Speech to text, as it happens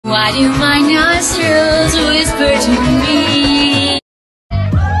Why do my nostrils whisper to me?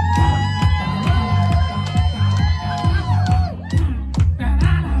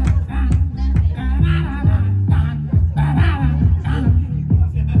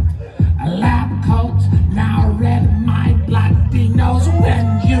 A lab coat now read my bloody nose.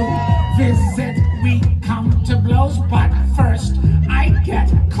 When you visit, we come to blows. But first, I get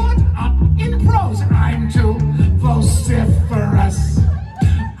caught up in prose. I'm too vociferous.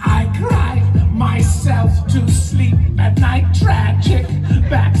 I cry myself to sleep at night. Tragic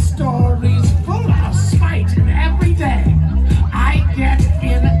backstories full of spite. And every day I get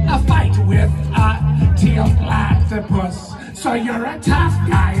in a fight with a teal platypus. So you're a tough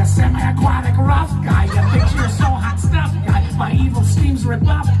guy, a semi-aquatic rough guy. You think you're so hot stuff guy, my evil schemes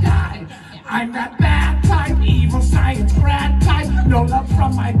rebuffed guy. I'm that bad type, evil science grad type. No love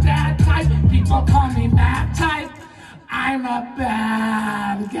from my dad type, people call me mad type. I'm a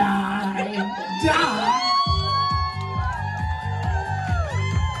bad guy. Duh.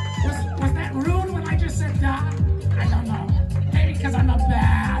 Was that rude when I just said duh? I don't know. Maybe because I'm a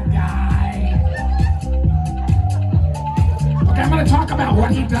bad guy. Okay, I'm gonna talk about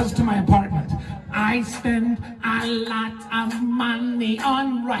what he does to my apartment. I spend a lot of money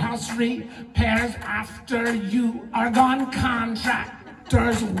on house repairs after you are gone.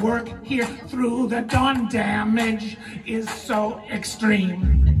 Contractors work here through the dawn. Damage is so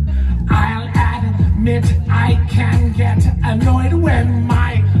extreme. I'll admit I can get annoyed when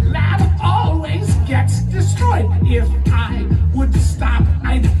my lab always gets destroyed. If I would stop,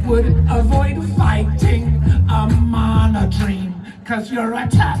 I would avoid fighting a monodream. Cause you're a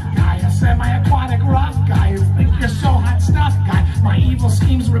tough guy, a semi-aquatic rough guy. You think you're so hot stuff guy, my evil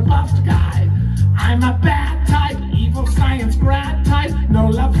schemes rebuffed guy. I'm a bad type, evil science grad type. No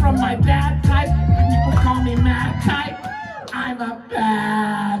love from my dad type, people call me mad type. I'm a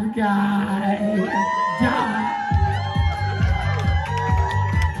bad guy. Duh.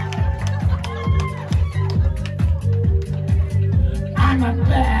 I'm a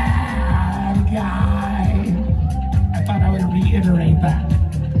bad guy. I thought I would reiterate that.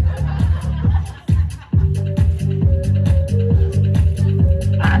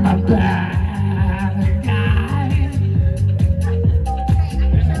 I'm a bad guy.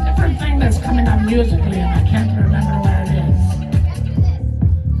 There's a different thing that's coming up musically and I can't remember where it is.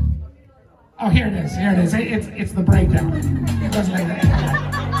 Oh, here it is, here it is. It's the breakdown. It goes like that.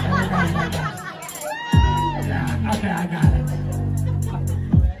 Yeah, okay, I got it.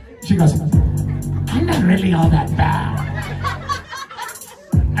 She goes, I'm not really all that bad.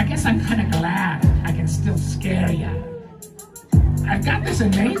 I guess I'm kind of glad I can still scare you. I've got this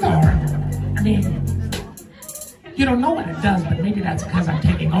inhaler. I mean, you don't know what it does, but maybe that's because I'm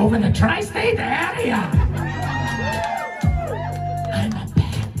taking over the tri-state area. I'm a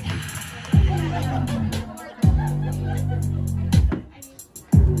bad guy.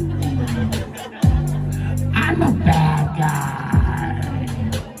 I'm a bad guy.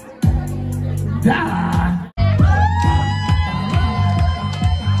 Duh.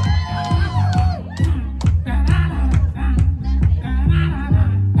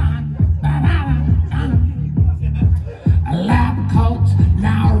 A lab coat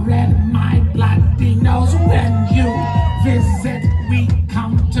now read my bloody nose. When you visit, we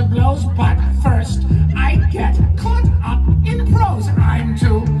come to blows. But first, I get caught up in prose. I'm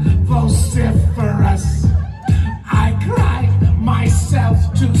too vociferous. I cry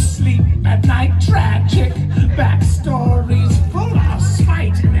myself to sleep at night. Tragic backstories full of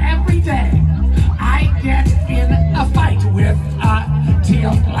spite. And every day I get in a fight with a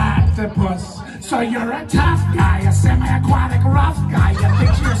teal platypus. So you're a tough guy, a semi-aquatic rough guy. You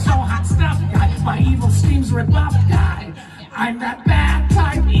think you're so hot stuff guy, my evil schemes rebuffed guy. I'm that bad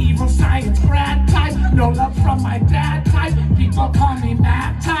type, evil science grad type. No love from my dad type, people call me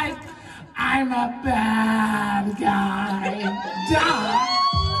mad type. I'm a bad guy. Duh.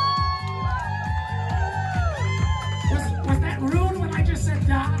 Was that rude when I just said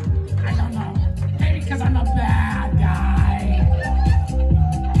duh? I don't know. Maybe because I'm a bad guy.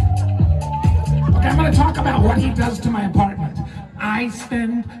 Okay, I'm gonna talk about what he does to my apartment. I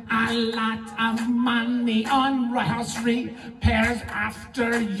spend a lot of money on house repairs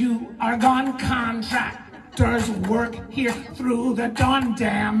after you are gone. Contractors work here through the dawn.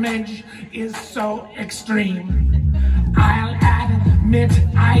 Damage is so extreme. I'll admit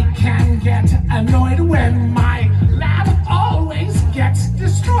I can get annoyed when my lab always gets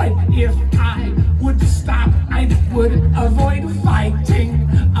destroyed. If I would stop, I would avoid fighting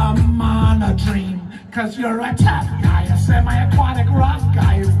a monodream. Cause you're a tough guy, a semi-aquatic rough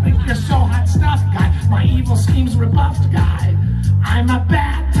guy. You think you're so hot stuff guy, my evil schemes rebuffed guy. I'm a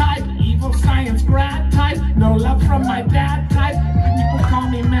bad type.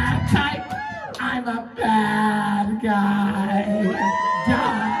 guy.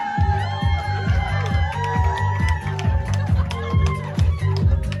 Duh.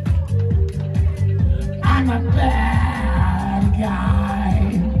 I'm a bad guy.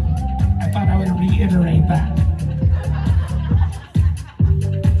 I thought I would reiterate that.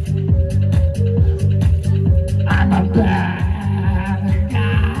 I'm a bad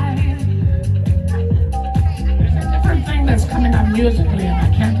guy. There's a different thing that's coming up musically and I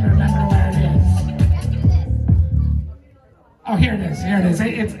can't remember where it is. Oh, here it is, here it is.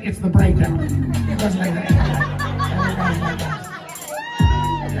 It's the breakdown. It goes like that.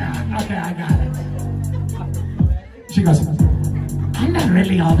 Yeah, okay, I got it. She goes, I'm not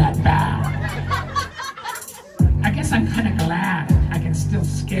really all that bad. I guess I'm kind of glad I can still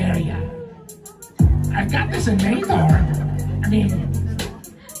scare ya. I've got this innate aura. I mean,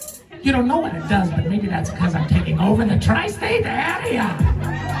 you don't know what it does, but maybe that's because I'm taking over the tri-state area.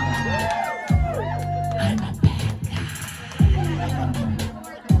 I'm a bad guy.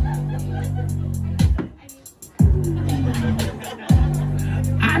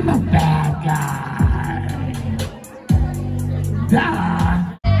 I'm a bad guy. Duh.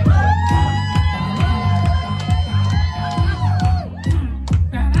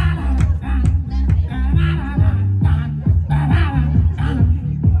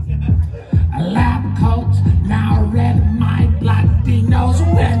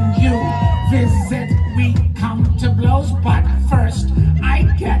 But first, I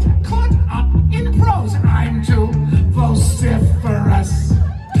get caught up in prose. I'm too vociferous.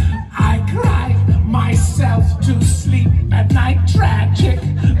 I cry myself to sleep at night. Tragic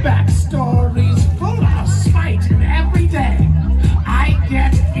backstories full of spite. And every day, I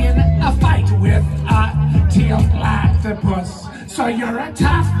get in a fight with a teal platypus. So you're a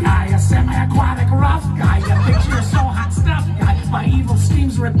tough guy, a semi-aquatic rough guy. You think you're so hot stuff guy. My evil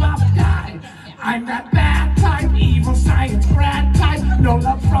schemes rebuffed guy. I'm that bad type, evil science grad type, no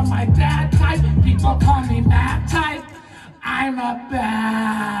love from my dad type, people call me mad type. I'm a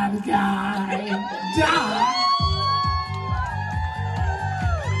bad guy. Duh.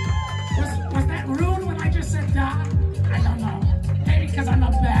 Was that rude when I just said duh? I don't know. Maybe because I'm a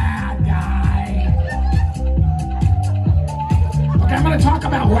bad guy. Okay, I'm going to talk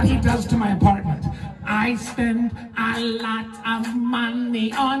about what he does to my apartment. I spend a lot of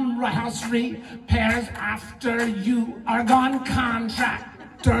money on house repairs after you are gone.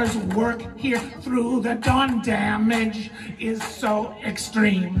 Contractors work here through the dawn. Damage is so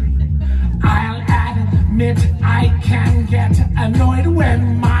extreme. I'll admit I can get annoyed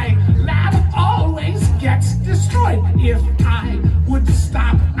when my lab always gets destroyed. If I would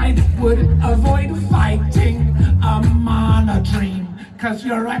stop, I would avoid fighting a monodream. Cause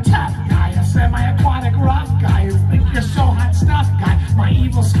you're a tough guy, a semi-aquatic rough guy. You think you're so hot stuff guy. My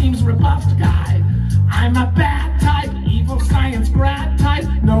evil schemes rebuffed guy. I'm a bad type, evil science grad type.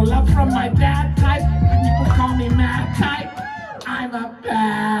 No love from my dad type. People call me mad type. I'm a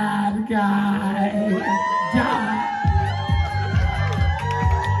bad guy. Duh.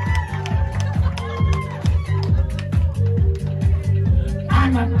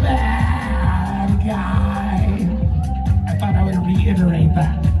 I'm a bad guy. I thought I would reiterate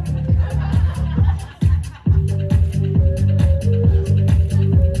that.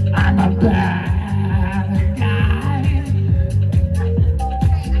 I'm a bad guy.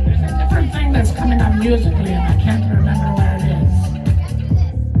 There's a different thing that's coming up musically and I can't remember where it is.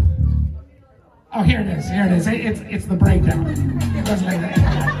 Oh, here it is, here it is. It's the breakdown. It goes like that.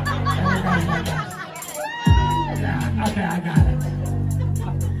 Yeah, okay, I got it.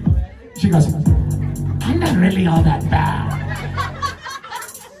 She goes, I'm not really all that bad.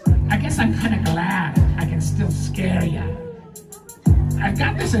 I guess I'm kind of glad I can still scare ya. I've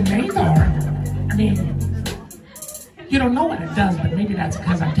got this innate aura. I mean, you don't know what it does, but maybe that's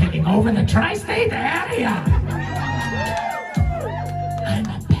because I'm taking over the tri-state area. I'm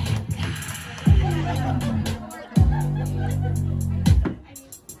a bad guy.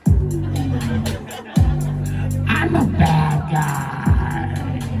 I'm a bad guy.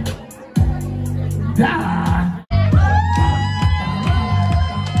 Duh.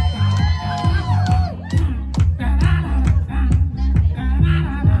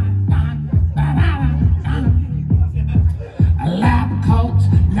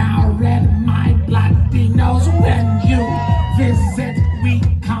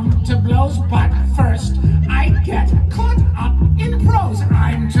 But first, I get caught up in prose.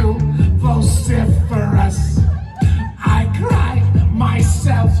 I'm too vociferous. I cry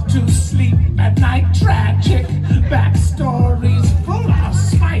myself to sleep at night. Tragic backstories full of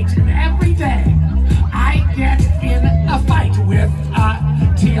spite. And every day, I get in a fight with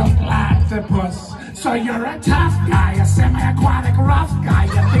a teal platypus. So you're a tough guy, a semi-aquatic rough guy.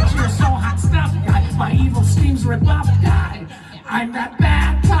 You think you're so hot stuff guy, my evil schemes rebuffed guy. I'm that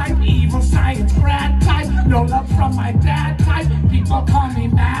bad type, evil science grad type, no love from my dad type, people call me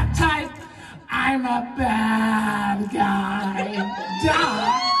mad type. I'm a bad guy.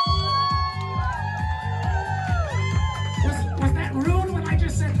 Duh. Was that rude when I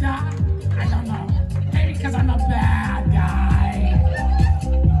just said duh? I don't know. Maybe because I'm a bad guy.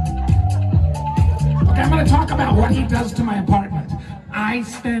 Okay, I'm going to talk about what he does to my apartment. I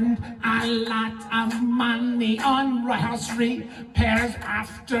spend a lot of money on house repairs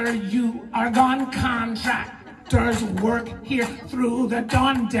after you are gone. Contractors work here through the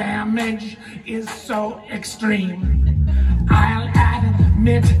dawn. Damage is so extreme. I'll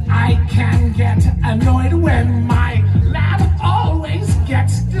admit I can get annoyed when my lab always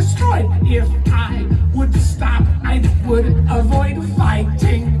gets destroyed. If I would stop, I would avoid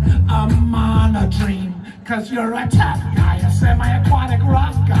fighting a monodream. Cause you're a tough guy, a semi-aquatic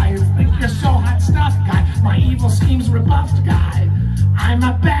rough guy, who think you're so hot stuff guy, my evil schemes rebuffed guy. I'm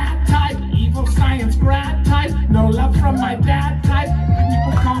a bad type, evil science grad type, no love from my dad type,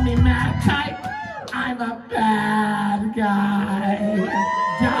 people call me mad type. I'm a bad guy.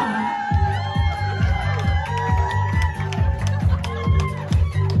 Duh.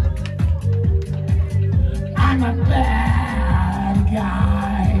 I'm a bad guy.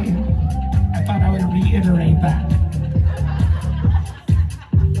 I thought I would reiterate that.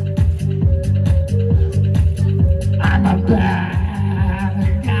 I'm a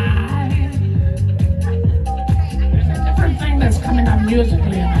bad guy. There's a different thing that's coming up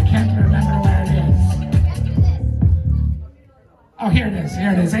musically and I can't remember where it is. Oh, here it is,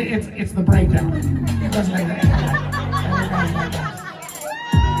 here it is. It's the breakdown. It goes like that.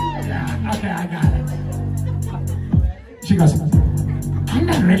 Yeah, okay, I got it. She goes, I'm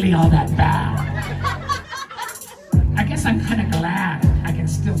not really all that bad. I guess I'm kind of glad I can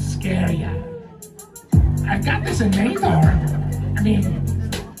still scare ya. I've got this inhaler. I mean,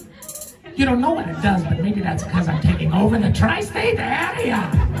 you don't know what it does, but maybe that's because I'm taking over the tri-state area.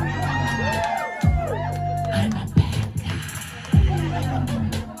 I'm a bad guy.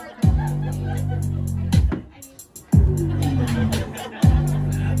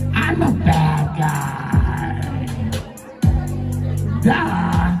 I'm a bad guy.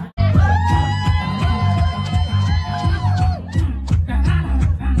 Duh.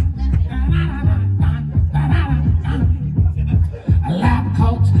 Lab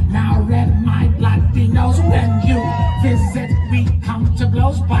coat now read my bloody nose. When you visit, we come to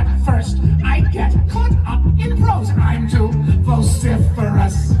blows. But first, I get caught up in prose. I'm too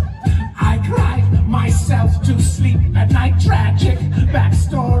vociferous. I cry myself to sleep at night. Tragic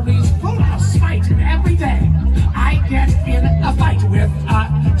backstories full of spite. And every day, I get in a fight with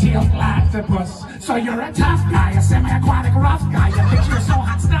a teal platypus. So you're a tough guy, a semi-aquatic rough guy. You think you're so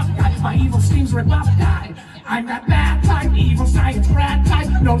hot stuff guy, my evil schemes rebuffed guy. I'm that bad type, evil science grad type,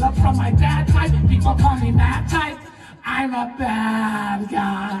 no love from my dad type, people call me mad type. I'm a bad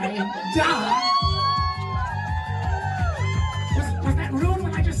guy. Duh. Was that rude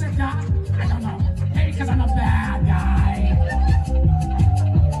when I just said duh? I don't know. Maybe because I'm a bad guy.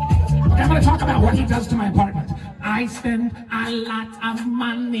 Okay, I'm going to talk about what he does to my apartment. I spend a lot of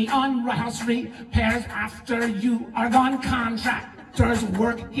money on house repairs after you are gone. Contractors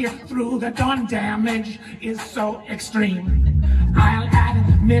work here through the dawn. Damage is so extreme. I'll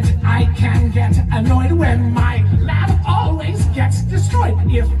admit I can get annoyed when my lab always gets destroyed.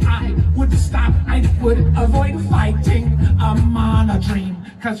 If I would stop, I would avoid fighting a monodream.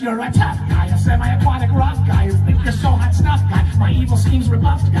 Cause you're a tough guy, a semi-aquatic rough guy, who think you're so hot stuff guy, my evil schemes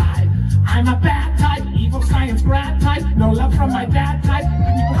rebuffed guy. I'm a bad type, evil science grad type, no love from my dad type,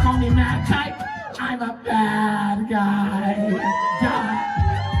 people call me mad type. I'm a bad guy. Duh.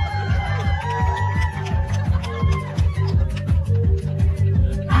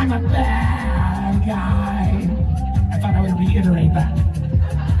 I'm a bad guy. I thought I would reiterate that.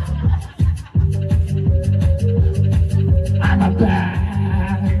 I'm a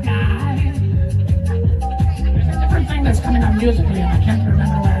bad guy. There's a different thing that's coming up musically and I can't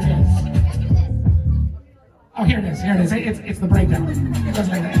remember where it is. Oh, here it is, here it is. It's the breakdown. It goes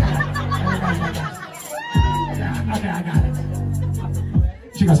like that. Yeah, okay, I got it.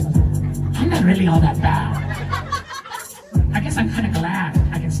 She goes, I'm not really all that bad. I guess I'm kind of glad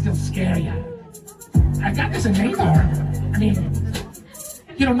I can still scare ya. I've got this inhaler. I mean,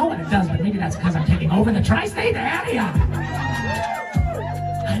 you don't know what it does, but maybe that's because I'm taking over the tri-state area.